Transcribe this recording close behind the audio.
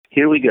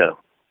Here we go.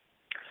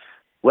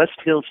 West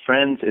Hills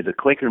Friends is a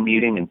Quaker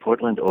meeting in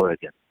Portland,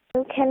 Oregon.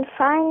 You can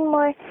find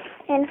more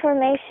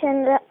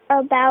information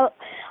about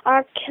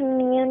our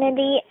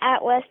community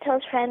at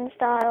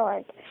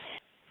westhillsfriends.org.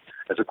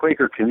 As a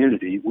Quaker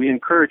community, we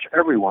encourage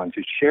everyone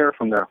to share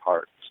from their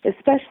hearts,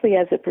 especially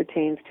as it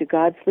pertains to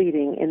God's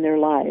leading in their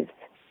lives.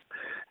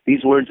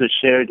 These words are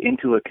shared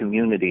into a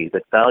community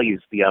that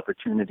values the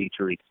opportunity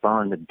to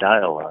respond and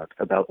dialogue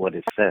about what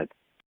is said.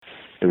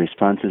 The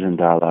responses and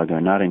dialogue are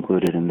not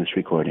included in this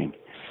recording.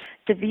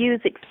 The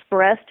views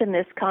expressed in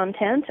this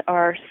content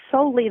are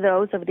solely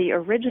those of the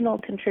original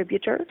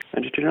contributor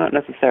and do not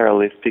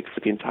necessarily speak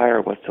for the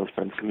entire West Hills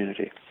Friends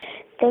community.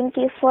 Thank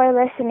you for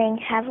listening.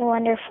 Have a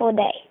wonderful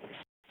day.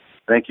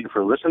 Thank you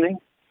for listening.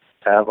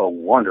 Have a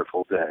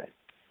wonderful day.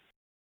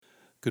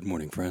 Good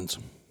morning, friends.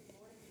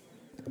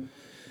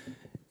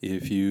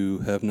 If you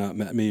have not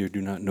met me or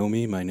do not know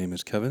me, my name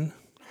is Kevin,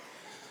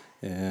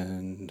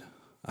 and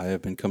I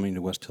have been coming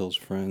to West Hills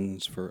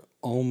Friends for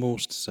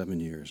almost 7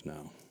 years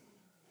now.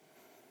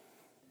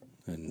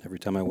 And every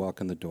time I walk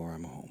in the door,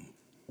 I'm home.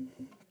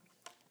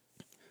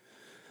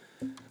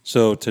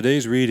 So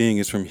today's reading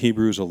is from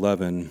Hebrews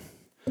 11,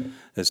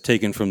 as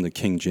taken from the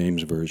King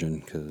James Version,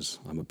 because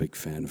I'm a big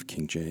fan of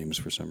King James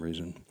for some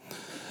reason.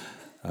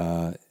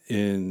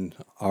 In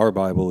our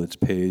Bible, it's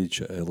page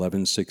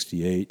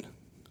 1168,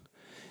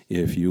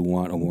 if you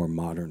want a more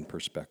modern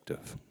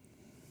perspective.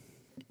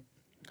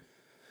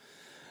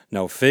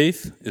 Now,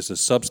 faith is the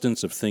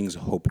substance of things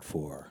hoped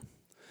for,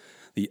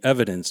 the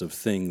evidence of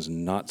things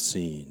not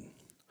seen.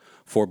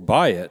 For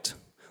by it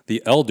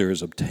the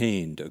elders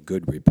obtained a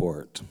good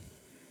report.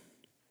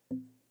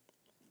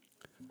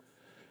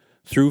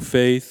 Through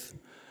faith,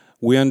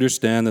 we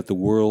understand that the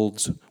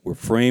worlds were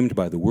framed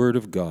by the word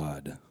of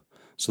God,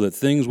 so that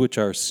things which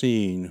are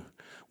seen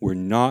were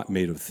not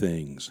made of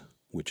things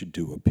which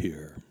do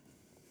appear.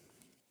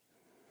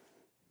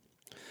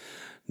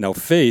 Now,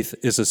 faith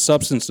is the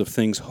substance of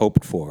things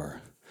hoped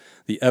for,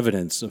 the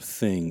evidence of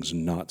things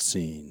not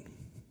seen.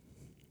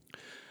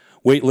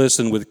 Weightless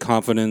and with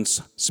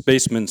confidence,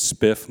 Spaceman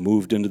Spiff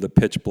moved into the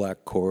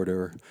pitch-black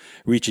corridor,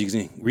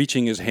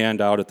 reaching his hand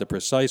out at the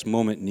precise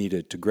moment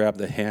needed to grab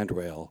the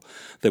handrail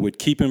that would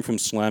keep him from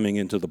slamming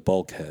into the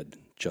bulkhead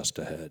just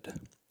ahead.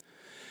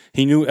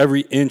 He knew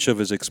every inch of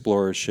his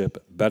explorer's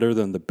ship better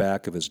than the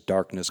back of his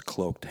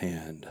darkness-cloaked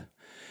hand,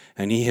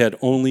 and he had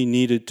only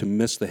needed to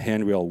miss the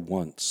handrail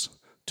once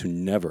to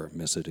never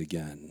miss it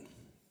again.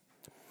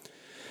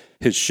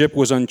 His ship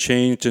was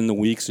unchanged in the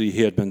weeks that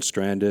he had been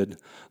stranded,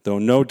 though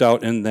no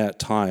doubt in that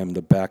time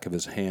the back of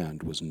his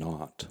hand was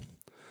not.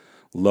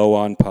 Low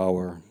on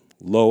power,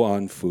 low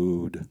on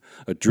food,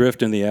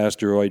 adrift in the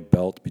asteroid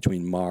belt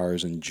between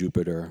Mars and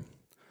Jupiter,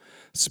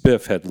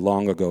 Spiff had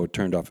long ago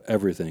turned off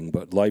everything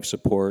but life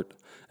support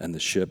and the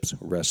ship's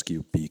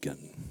rescue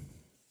beacon.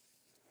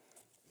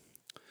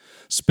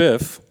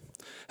 Spiff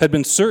had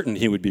been certain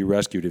he would be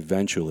rescued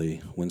eventually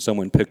when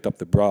someone picked up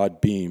the broad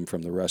beam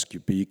from the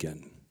rescue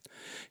beacon.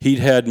 He'd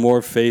had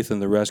more faith in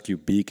the rescue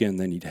beacon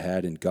than he'd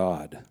had in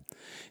God.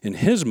 In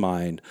his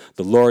mind,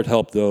 the Lord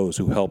helped those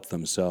who helped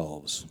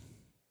themselves.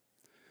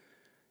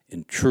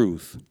 In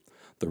truth,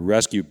 the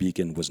rescue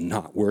beacon was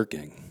not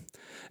working.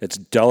 Its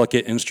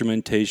delicate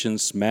instrumentation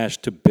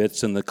smashed to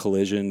bits in the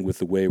collision with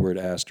the wayward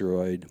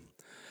asteroid.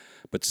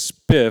 But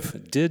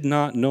Spiff did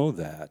not know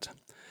that,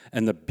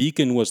 and the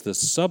beacon was the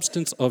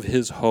substance of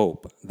his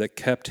hope that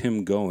kept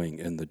him going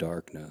in the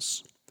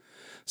darkness.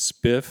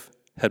 Spiff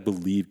had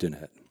believed in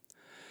it.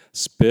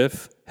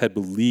 Spiff had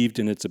believed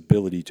in its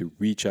ability to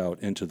reach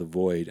out into the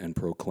void and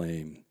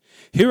proclaim,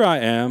 "Here I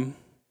am,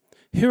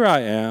 here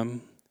I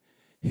am,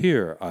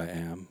 here I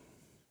am."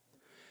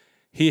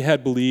 He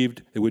had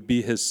believed it would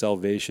be his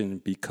salvation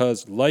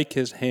because, like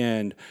his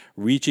hand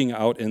reaching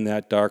out in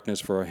that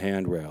darkness for a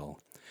handrail,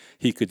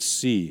 he could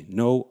see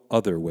no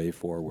other way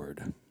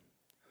forward.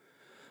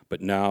 But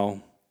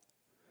now,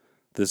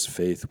 this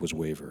faith was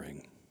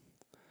wavering.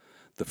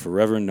 The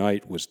forever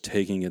night was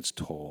taking its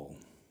toll.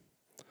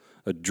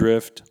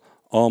 Adrift,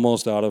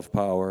 almost out of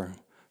power,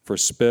 for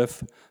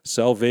Spiff,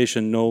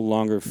 salvation no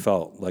longer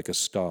felt like a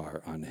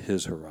star on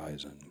his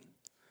horizon.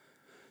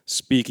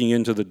 Speaking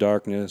into the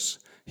darkness,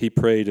 he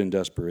prayed in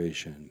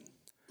desperation,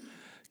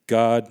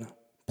 "God,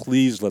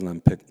 please let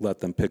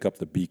them pick up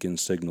the beacon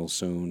signal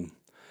soon.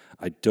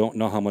 I don't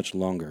know how much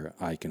longer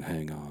I can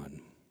hang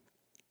on."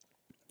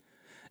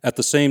 At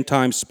the same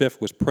time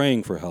Spiff was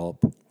praying for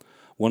help,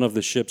 one of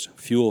the ship's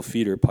fuel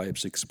feeder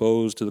pipes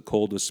exposed to the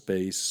cold of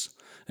space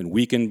and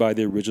weakened by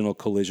the original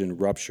collision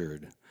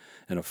ruptured,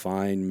 and a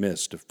fine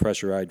mist of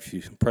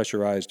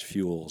pressurized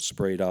fuel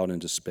sprayed out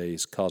into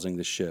space, causing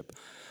the ship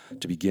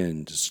to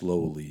begin to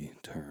slowly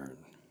turn.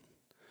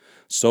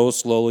 So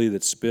slowly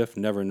that Spiff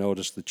never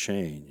noticed the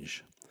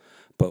change.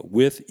 But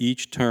with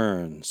each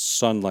turn,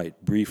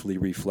 sunlight briefly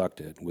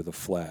reflected with a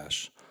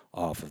flash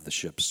off of the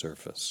ship's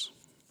surface.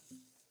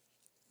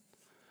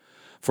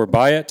 For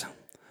by it,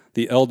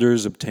 the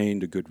elders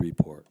obtained a good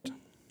report.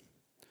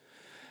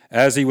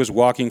 As he was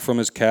walking from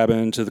his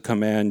cabin to the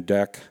command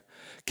deck,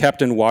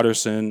 Captain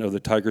Watterson of the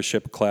Tiger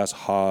Ship class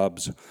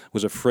Hobbs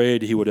was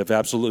afraid he would have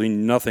absolutely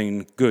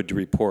nothing good to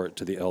report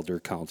to the Elder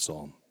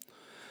Council.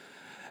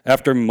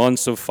 After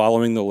months of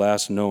following the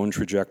last known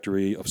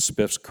trajectory of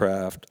Spiff's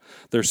craft,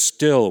 there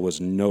still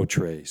was no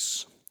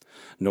trace.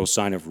 No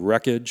sign of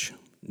wreckage,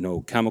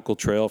 no chemical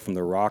trail from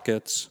the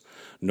rockets,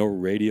 no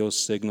radio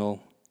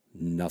signal,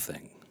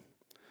 nothing.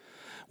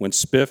 When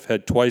Spiff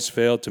had twice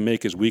failed to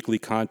make his weekly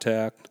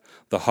contact,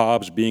 the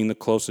Hobbs, being the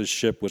closest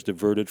ship, was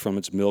diverted from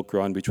its milk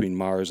run between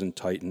Mars and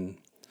Titan.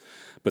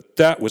 But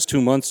that was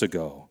 2 months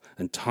ago,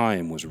 and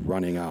time was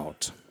running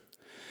out.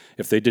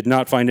 If they did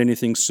not find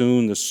anything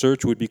soon, the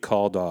search would be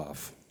called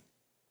off.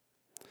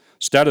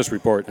 "Status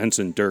report,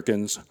 Ensign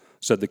Durkins,"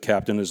 said the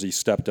captain as he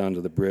stepped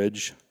onto the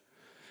bridge.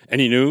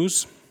 "Any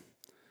news?"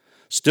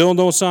 "Still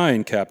no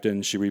sign,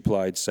 Captain," she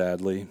replied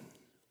sadly.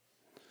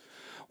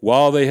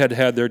 While they had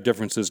had their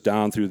differences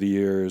down through the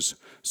years,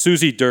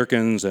 Susie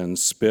Durkins and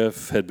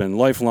Spiff had been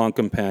lifelong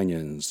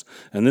companions,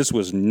 and this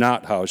was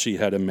not how she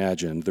had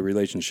imagined the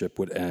relationship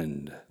would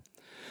end.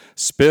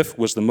 Spiff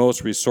was the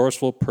most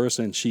resourceful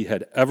person she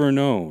had ever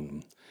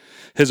known.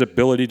 His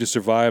ability to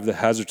survive the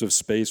hazards of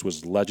space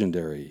was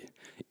legendary,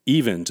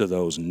 even to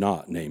those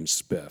not named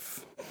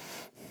Spiff.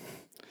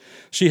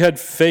 She had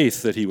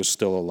faith that he was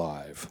still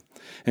alive,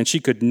 and she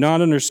could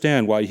not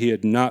understand why he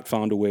had not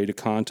found a way to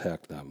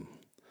contact them.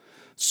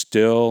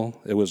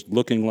 Still, it was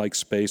looking like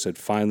space had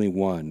finally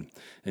won,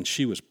 and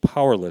she was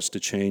powerless to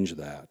change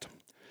that.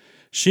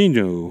 She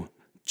knew,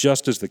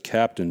 just as the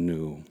captain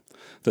knew,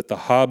 that the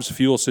Hobbs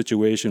fuel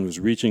situation was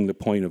reaching the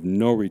point of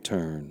no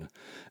return,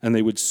 and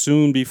they would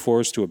soon be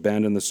forced to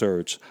abandon the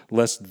search,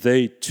 lest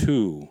they,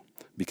 too,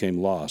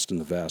 became lost in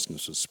the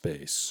vastness of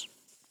space.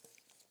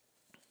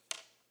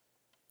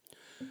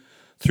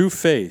 Through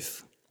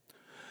faith,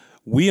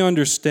 we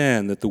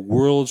understand that the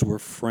worlds were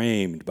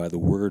framed by the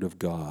Word of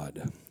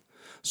God,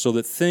 so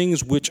that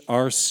things which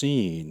are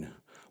seen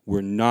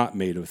were not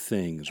made of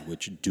things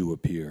which do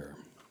appear.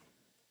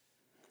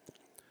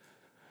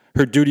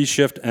 Her duty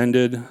shift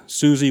ended.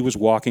 Susie was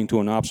walking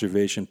to an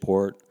observation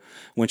port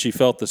when she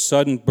felt the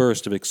sudden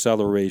burst of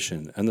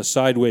acceleration and the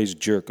sideways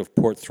jerk of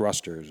port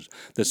thrusters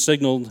that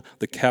signaled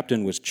the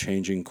captain was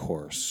changing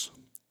course.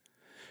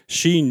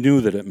 She knew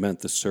that it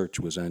meant the search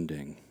was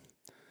ending.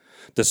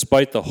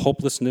 Despite the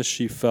hopelessness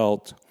she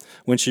felt,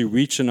 when she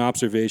reached an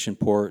observation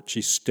port,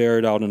 she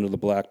stared out into the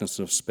blackness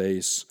of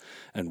space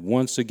and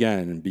once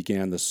again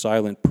began the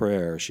silent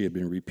prayer she had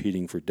been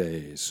repeating for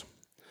days.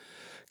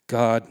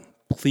 "God,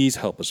 please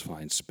help us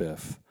find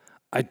Spiff.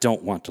 I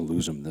don't want to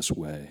lose him this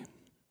way."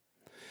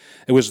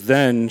 It was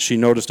then she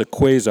noticed a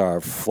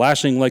quasar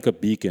flashing like a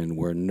beacon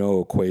where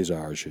no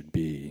quasar should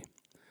be.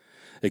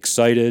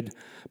 Excited,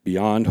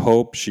 beyond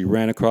hope, she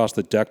ran across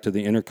the deck to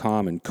the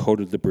intercom and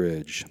coded the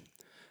bridge.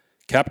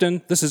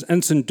 "Captain, this is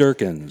Ensign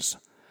Durkins.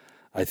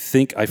 I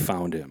think I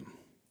found him."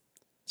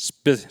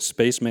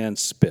 Spaceman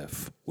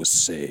Spiff was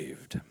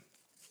saved.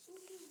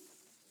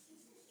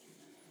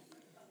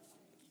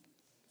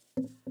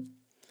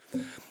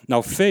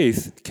 Now,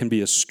 faith can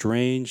be a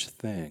strange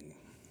thing.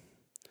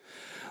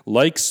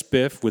 Like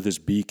Spiff with his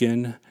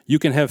beacon, you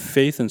can have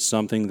faith in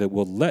something that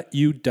will let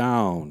you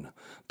down,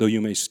 though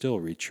you may still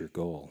reach your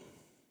goal.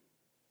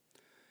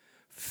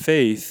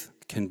 Faith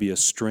can be a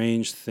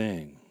strange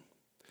thing.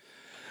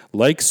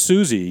 Like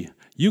Susie,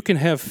 you can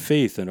have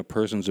faith in a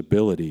person's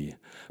ability,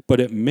 but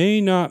it may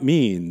not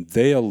mean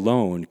they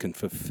alone can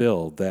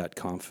fulfill that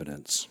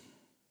confidence.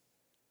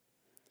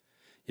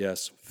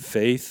 Yes,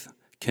 faith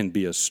can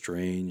be a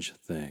strange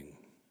thing.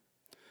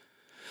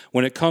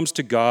 When it comes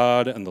to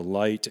God and the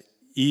light,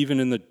 even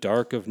in the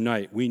dark of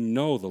night, we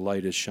know the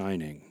light is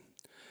shining.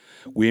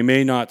 We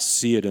may not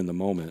see it in the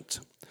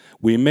moment.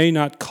 We may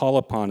not call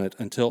upon it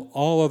until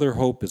all other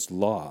hope is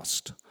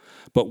lost.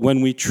 But when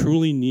we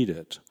truly need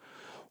it,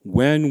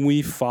 when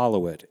we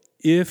follow it,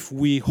 if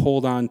we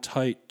hold on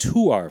tight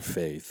to our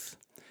faith,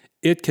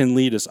 it can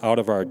lead us out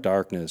of our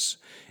darkness,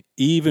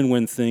 even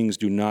when things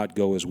do not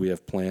go as we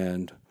have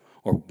planned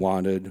or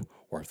wanted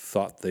or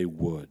thought they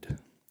would.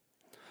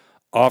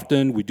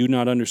 Often we do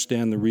not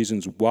understand the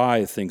reasons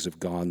why things have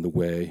gone the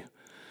way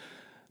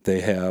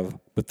they have,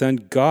 but then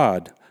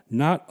God,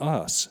 not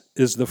us,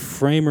 is the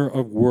framer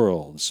of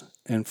worlds,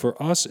 and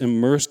for us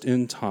immersed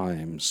in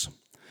times,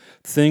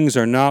 things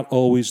are not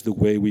always the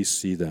way we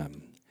see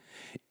them.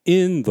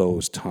 In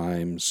those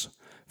times,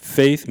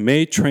 faith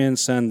may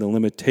transcend the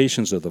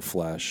limitations of the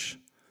flesh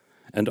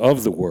and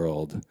of the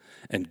world,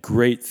 and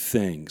great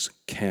things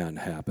can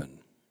happen.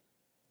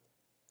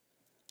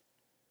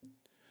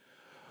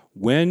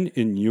 When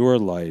in your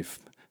life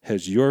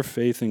has your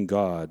faith in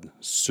God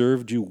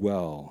served you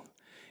well,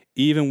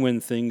 even when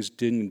things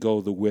didn't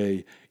go the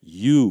way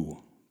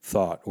you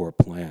thought or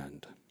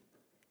planned?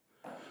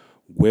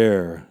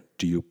 Where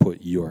do you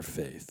put your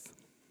faith?